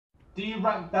Do you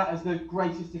rank that as the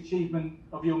greatest achievement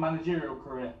of your managerial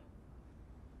career?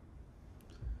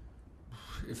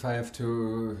 If I have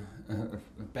to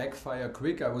backfire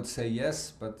quick, I would say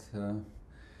yes, but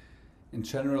in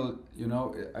general, you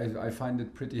know, I find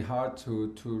it pretty hard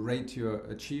to rate your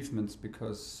achievements,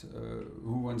 because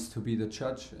who wants to be the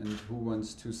judge, and who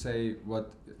wants to say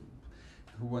what,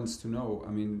 who wants to know? I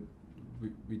mean,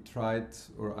 we tried,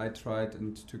 or I tried,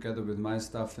 and together with my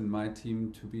staff and my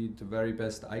team, to be the very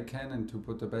best I can and to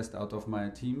put the best out of my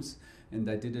teams. And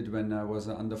I did it when I was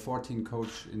an under 14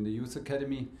 coach in the youth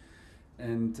academy,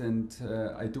 and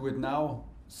I do it now.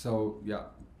 So yeah,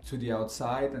 to the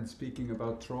outside and speaking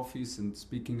about trophies and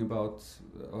speaking about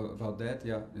that,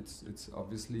 yeah, it's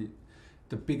obviously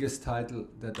the biggest title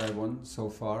that I won so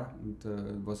far, and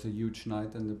it was a huge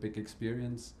night and a big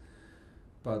experience.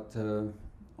 But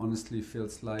honestly,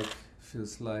 feels like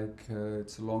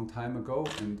it's a long time ago,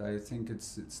 and I think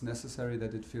it's necessary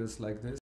that it feels like this.